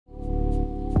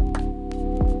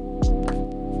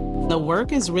The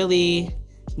work is really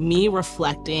me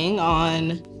reflecting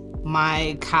on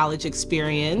my college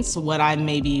experience, what I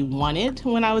maybe wanted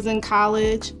when I was in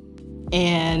college,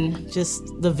 and just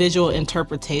the visual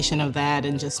interpretation of that,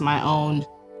 and just my own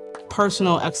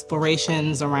personal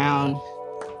explorations around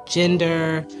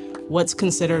gender, what's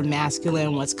considered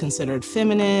masculine, what's considered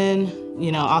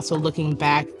feminine, also looking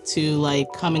back to like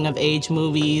coming of age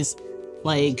movies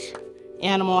like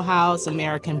Animal House,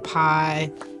 American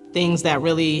Pie, things that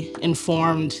really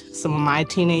informed some of my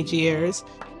teenage years.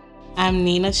 I'm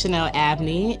Nina Chanel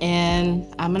Abney, and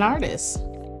I'm an artist.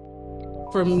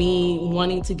 For me,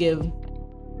 wanting to give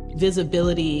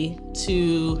visibility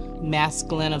to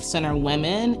masculine of center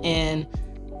women, and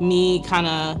me kind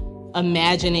of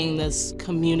imagining this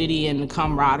community and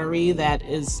camaraderie that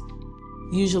is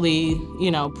usually,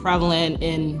 prevalent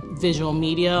in visual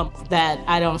media, that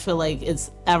I don't feel like it's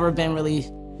ever been really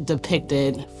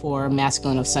depicted for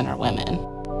masculine of center women.